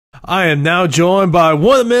I am now joined by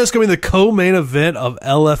one of the men that's going to be the co-main event of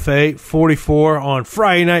LFA 44 on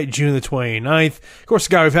Friday night, June the 29th. Of course,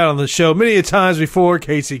 the guy we've had on the show many a times before,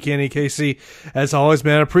 Casey Kenney. Casey, as always,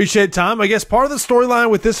 man, appreciate time. I guess part of the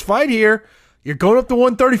storyline with this fight here, you're going up to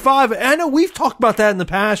 135. And I know we've talked about that in the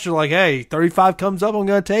past. You're like, hey, 35 comes up, I'm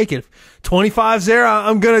going to take it. 25's there,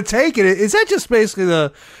 I'm going to take it. Is that just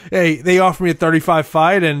basically hey, they offered me a 35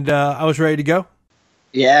 fight and I was ready to go?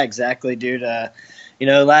 Yeah, exactly, dude.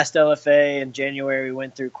 Last LFA in January, we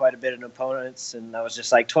went through quite a bit of opponents, and I was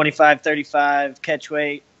just like 25, 35, catch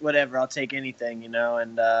weight, whatever, I'll take anything,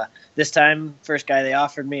 And this time, first guy they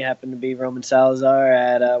offered me happened to be Roman Salazar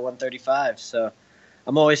at 135. So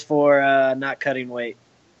I'm always for not cutting weight,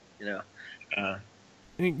 Of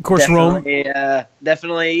course,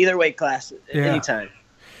 definitely either weight class at any time.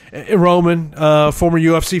 Roman, former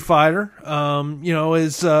UFC fighter, were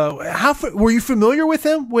you familiar with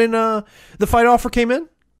him when the fight offer came in?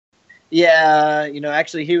 Yeah,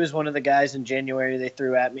 actually he was one of the guys in January they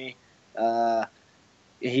threw at me. I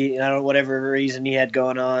don't know, whatever reason he had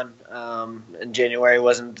going on, and January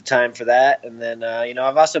wasn't the time for that. And then,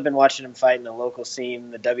 I've also been watching him fight in the local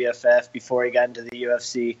scene, the WFF, before he got into the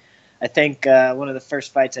UFC. I think one of the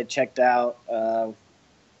first fights I checked out,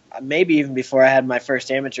 maybe even before I had my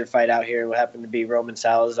first amateur fight out here, it happened to be Roman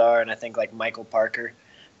Salazar and I think like Michael Parker.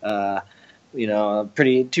 Two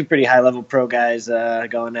pretty high level pro guys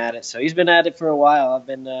going at it. So he's been at it for a while. I've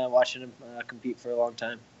been watching him compete for a long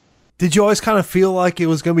time. Did you always kind of feel like it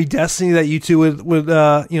was going to be destiny that you two would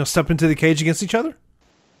step into the cage against each other?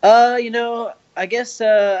 I guess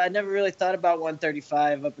I never really thought about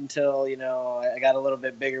 135 up until, I got a little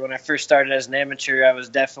bit bigger. When I first started as an amateur, I was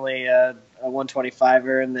definitely a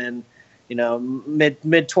 125er, and then,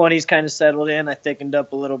 mid-20s kind of settled in. I thickened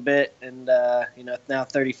up a little bit, and, now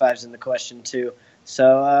 35's in the question too.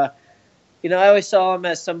 So, I always saw him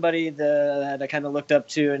as somebody that I kind of looked up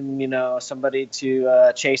to and, somebody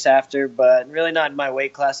to chase after, but really not in my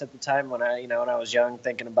weight class at the time when I was young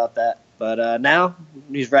thinking about that. But now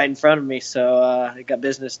he's right in front of me, so I got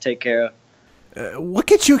business to take care of. What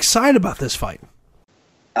gets you excited about this fight?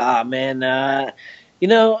 Man, former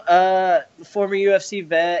UFC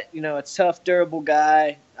vet, a tough, durable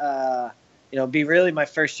guy. Be really my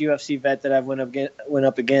first UFC vet that I went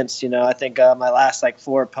up against. I think my last like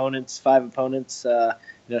 5 opponents, since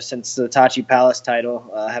the Tachi Palace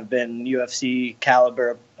title have been UFC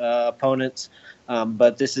caliber opponents.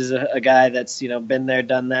 But this is a guy that's been there,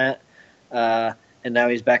 done that. And now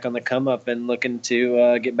he's back on the come up and looking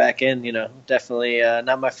to get back in. Definitely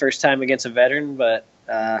not my first time against a veteran, but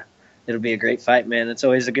it'll be a great fight, man. It's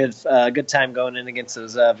always a good time going in against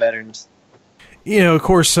those veterans. Of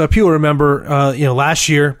course, people remember, last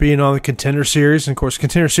year being on the Contender Series, and of course,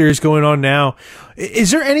 Contender Series going on now.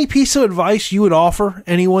 Is there any piece of advice you would offer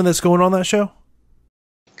anyone that's going on that show?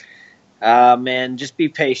 Man, just be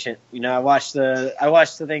patient. I watched I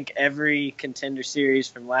think every Contender Series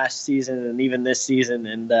from last season and even this season,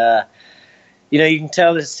 and you can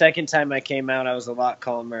tell the second time I came out, I was a lot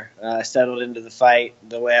calmer. I settled into the fight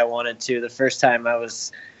the way I wanted to. The first time I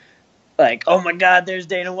was like, oh my God, there's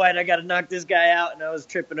Dana White, I got to knock this guy out, and I was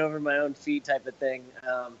tripping over my own feet type of thing.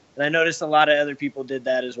 And I noticed a lot of other people did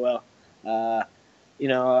that as well.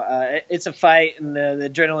 It's a fight, and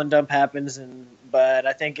the adrenaline dump happens, but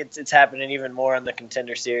I think it's happening even more on the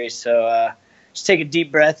Contender Series. So just take a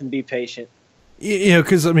deep breath and be patient.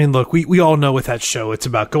 Because look, we all know with that show, it's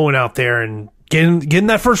about going out there and getting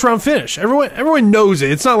that first round finish. Everyone knows it.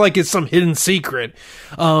 It's not like it's some hidden secret.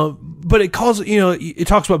 But it calls, it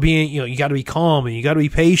talks about being, you got to be calm and you got to be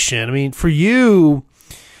patient. For you,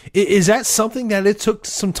 is that something that it took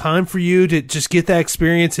some time for you to just get that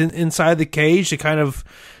experience inside the cage to kind of,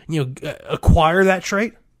 acquire that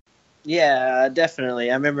trait? Yeah, definitely.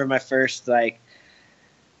 I remember my first, pretty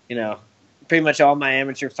much all my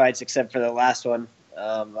amateur fights except for the last one.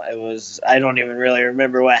 I don't even really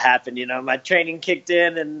remember what happened. My training kicked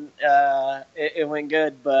in and it went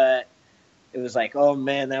good, but it was like, oh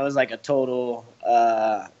man, that was like a total,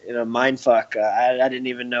 mind fuck. I didn't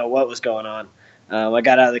even know what was going on. I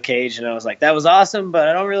got out of the cage and I was like, that was awesome, but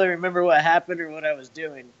I don't really remember what happened or what I was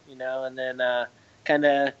doing, and then kind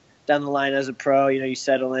of down the line as a pro, you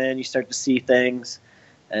settle in, you start to see things.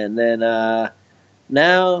 And then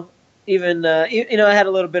now even, I had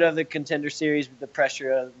a little bit of the Contender Series with the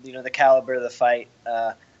pressure of, the caliber of the fight.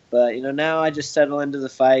 But, now I just settle into the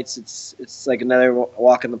fights. It's like another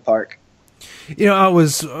walk in the park. You know, I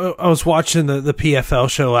was watching the PFL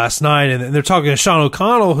show last night, and they're talking to Sean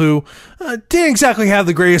O'Connell, who didn't exactly have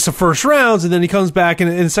the greatest of first rounds, and then he comes back and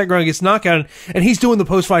in the second round gets knocked out, and he's doing the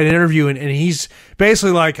post-fight interview, and he's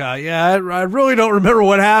basically like, yeah, I really don't remember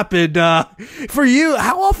what happened. For you,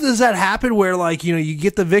 how often does that happen where, like, you know, you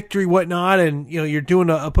get the victory, whatnot, and, you know, you're doing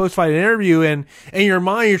a post-fight interview, and in your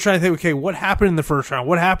mind, you're trying to think, okay, what happened in the first round?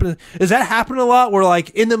 What happened? Does that happen a lot where,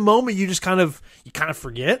 like, in the moment, you just kind of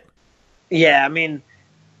forget? Yeah, I mean,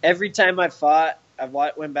 every time I fought, I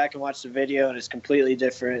went back and watched the video, and it's completely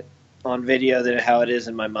different on video than how it is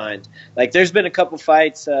in my mind. Like, there's been a couple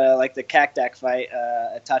fights, like the Kakdak fight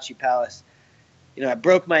at Tachi Palace. You know, I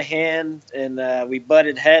broke my hand, and we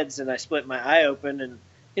butted heads, and I split my eye open. And,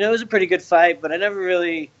 you know, it was a pretty good fight, but I never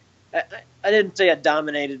really – I didn't say I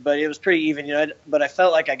dominated, but it was pretty even, you know. But I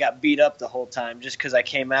felt like I got beat up the whole time just because I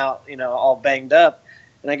came out, you know, all banged up.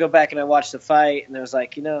 And I go back and I watch the fight, and I was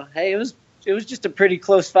like, you know, hey, it was just a pretty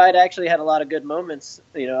close fight. I actually had a lot of good moments,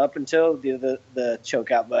 you know, up until the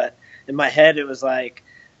choke out. But in my head, it was like,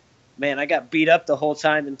 man, I got beat up the whole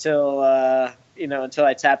time until I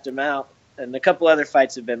tapped him out. And a couple other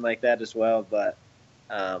fights have been like that as well. But,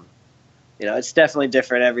 you know, it's definitely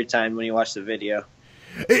different every time when you watch the video.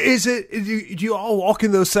 Do you all walk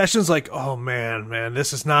in those sessions like, oh man,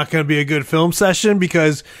 this is not going to be a good film session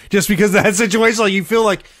because of that situation, like you feel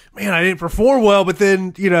like, man, I didn't perform well, but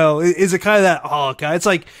then, you know, is it kind of that, oh God, it's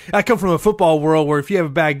like, I come from a football world where if you have a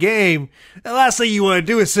bad game, the last thing you want to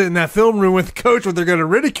do is sit in that film room with the coach where they're going to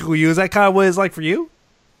ridicule you. Is that kind of what it's like for you?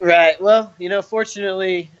 Right. Well, you know,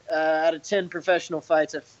 fortunately, out of 10 professional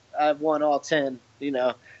fights, I've won all 10, you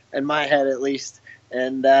know, in my head at least.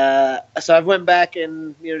 And so I went back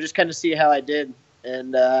and, you know, just kind of see how I did.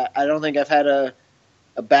 And I don't think I've had a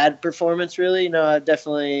bad performance, really. You know, I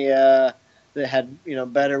definitely had, you know,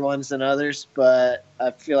 better ones than others. But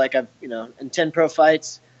I feel like I've, you know, in 10 pro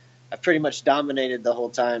fights, I've pretty much dominated the whole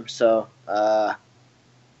time. So I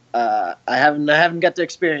haven't got to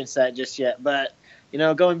experience that just yet. But, you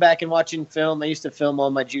know, going back and watching film, I used to film all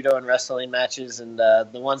my judo and wrestling matches. And the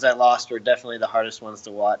ones I lost were definitely the hardest ones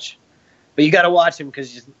to watch. But you got to watch them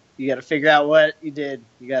because you got to figure out what you did.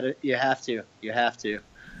 You have to.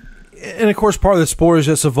 And of course, part of the sport is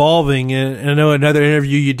just evolving. And I know another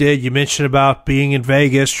interview you did, you mentioned about being in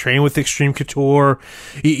Vegas, training with Extreme Couture.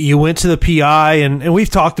 You went to the PI, and we've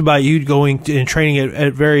talked about you going and training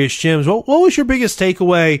at various gyms. What was your biggest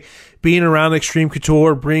takeaway being around Extreme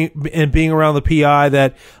Couture and being around the PI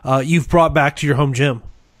that you've brought back to your home gym?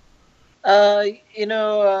 You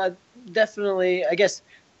know, definitely, I guess.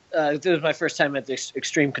 It was my first time at the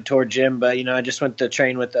Extreme Couture gym, but, you know, I just went to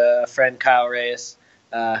train with a friend, Kyle Reyes,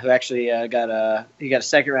 who actually got a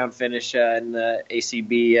second round finish in the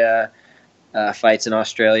ACB fights in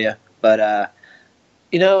Australia. But,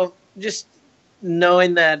 you know, just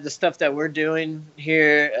knowing that the stuff that we're doing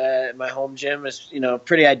here at my home gym is, you know,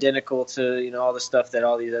 pretty identical to, you know, all the stuff that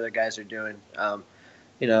all these other guys are doing.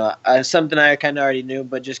 You know, something I kind of already knew,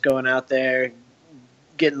 but just going out there,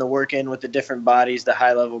 getting the work in with the different bodies, the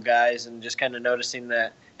high level guys, and just kind of noticing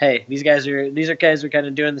that, hey, these guys are kind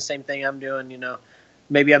of doing the same thing I'm doing. You know,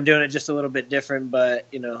 maybe I'm doing it just a little bit different, but,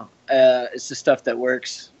 you know, it's the stuff that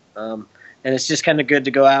works. And it's just kind of good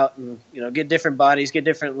to go out and, you know, get different bodies, get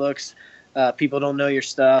different looks. People don't know your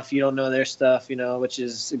stuff, you don't know their stuff, you know, which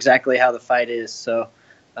is exactly how the fight is. So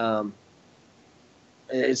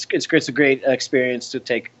it's a great experience to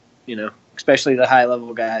take, you know, especially the high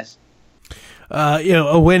level guys. You know,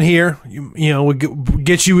 a win here, you know, would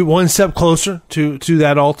get you one step closer to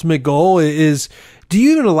that ultimate goal. Do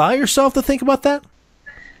you even allow yourself to think about that?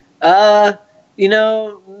 You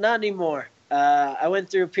know, not anymore. I went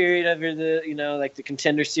through a period over the, you know, like the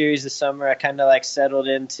Contender Series this summer. I kind of like settled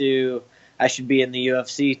into I should be in the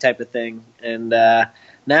UFC type of thing. And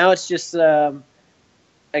now it's just I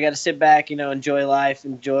got to sit back, you know, enjoy life,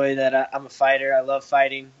 enjoy that I'm a fighter. I love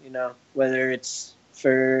fighting, you know, whether it's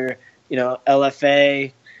for, you know,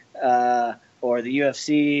 LFA or the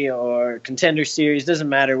UFC or Contender Series. Doesn't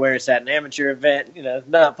matter where it's at, an amateur event, you know,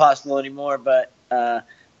 not possible anymore. But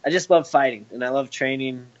I just love fighting, and I love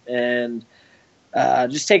training, and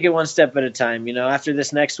just take it one step at a time. You know, after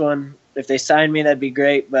this next one, if they sign me, that'd be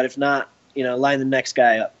great. But if not, you know, line the next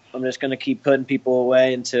guy up. I'm just going to keep putting people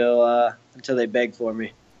away until they beg for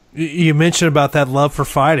me. You mentioned about that love for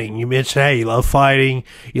fighting. You mentioned, hey, you love fighting,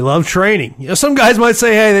 you love training. You know, some guys might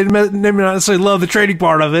say, hey, they may not necessarily love the training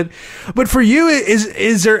part of it. But for you,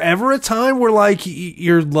 is there ever a time where, like,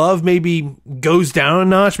 your love maybe goes down a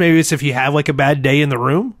notch? Maybe it's if you have, like, a bad day in the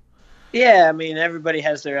room? Yeah, I mean, everybody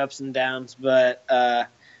has their ups and downs, but,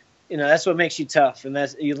 you know, that's what makes you tough, and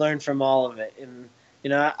you learn from all of it. And,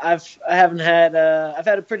 I haven't had I've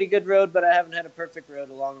had a pretty good road, but I haven't had a perfect road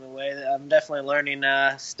along the way. I'm definitely learning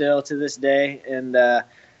still to this day, and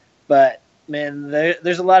but man,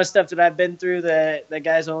 there's a lot of stuff that I've been through that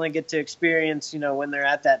guys only get to experience, when they're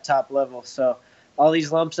at that top level. So all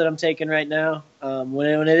these lumps that I'm taking right now,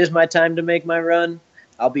 when it is my time to make my run,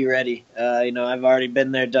 I'll be ready. I've already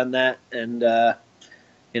been there, done that, and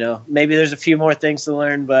maybe there's a few more things to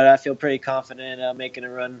learn, but I feel pretty confident making a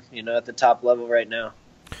run, at the top level right now.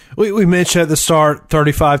 We mentioned at the start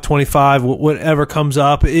 35-25, whatever comes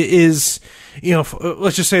up is,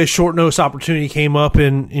 let's just say a short notice opportunity came up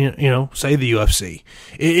in, say the UFC.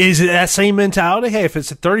 Is it that same mentality? Hey, if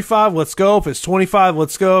it's at 35, let's go. If it's 25,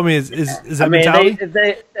 let's go. I mean, is that mentality?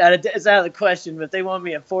 It's out of the question, but if they want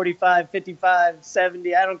me at 45, 55,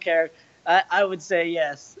 70, I don't care. I would say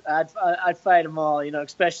yes. I'd fight them all,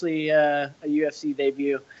 especially a UFC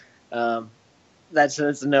debut. That's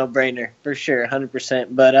a no-brainer for sure,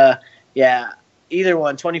 100%. But, yeah, either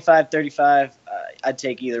one, 25, 35, I'd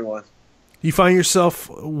take either one. You find yourself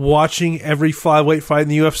watching every flyweight fight in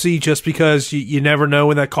the UFC just because you never know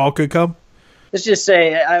when that call could come? Let's just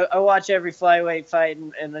say I watch every flyweight fight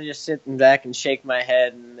and I just sit back and shake my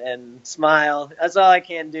head and smile. That's all I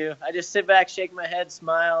can do. I just sit back, shake my head,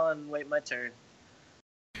 smile, and wait my turn.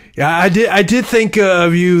 Yeah, I did think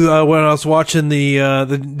of you when I was watching the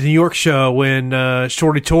New York show when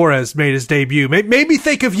Shorty Torres made his debut. Made me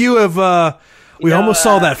think of you of we almost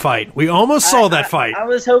saw that fight. We almost saw that fight. I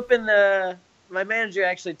was hoping my manager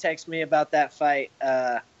actually texted me about that fight.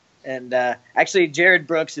 And actually, Jared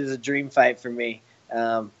Brooks is a dream fight for me.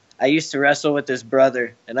 I used to wrestle with his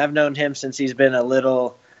brother, and I've known him since he's been a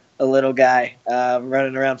little guy,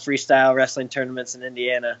 running around freestyle wrestling tournaments in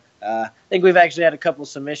Indiana. I think we've actually had a couple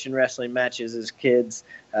submission wrestling matches as kids,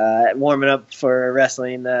 warming up for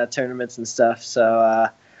wrestling tournaments and stuff. So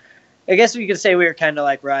I guess we could say we were kind of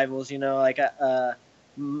like rivals, Like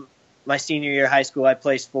my senior year of high school, I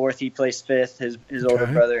placed 4th, he placed 5th, his older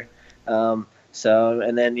brother. So,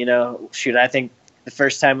 and then, I think the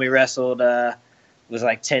first time we wrestled was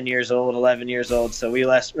like 10 years old, 11 years old. So we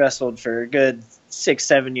wrestled for a good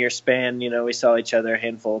 6-7 year span. We saw each other a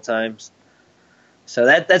handful of times. So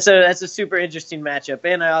that's a super interesting matchup.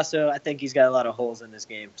 And I think he's got a lot of holes in his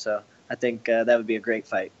game. So I think that would be a great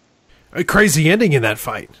fight. A crazy ending in that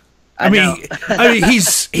fight. I mean,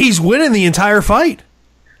 he's winning the entire fight.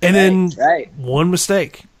 And then one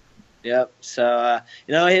mistake. Yep. So,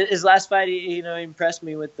 his last fight, he impressed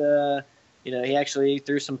me with he actually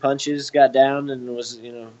threw some punches, got down, and was,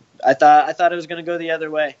 I thought it was going to go the other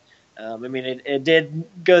way. It did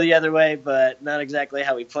go the other way, but not exactly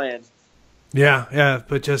how we planned. Yeah,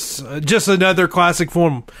 but just another classic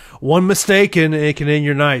form. One mistake and it can end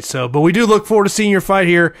your night. So, but we do look forward to seeing your fight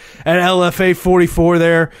here at LFA 44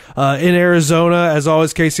 there in Arizona. As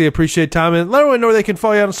always, Casey, appreciate time, and let everyone know where they can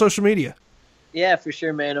follow you on social media. Yeah, for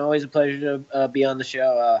sure, man. Always a pleasure to be on the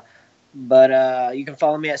show. But you can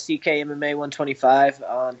follow me at CKMMA125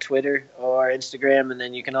 on Twitter or Instagram, and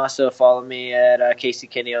then you can also follow me at Casey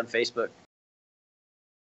Kenney on Facebook.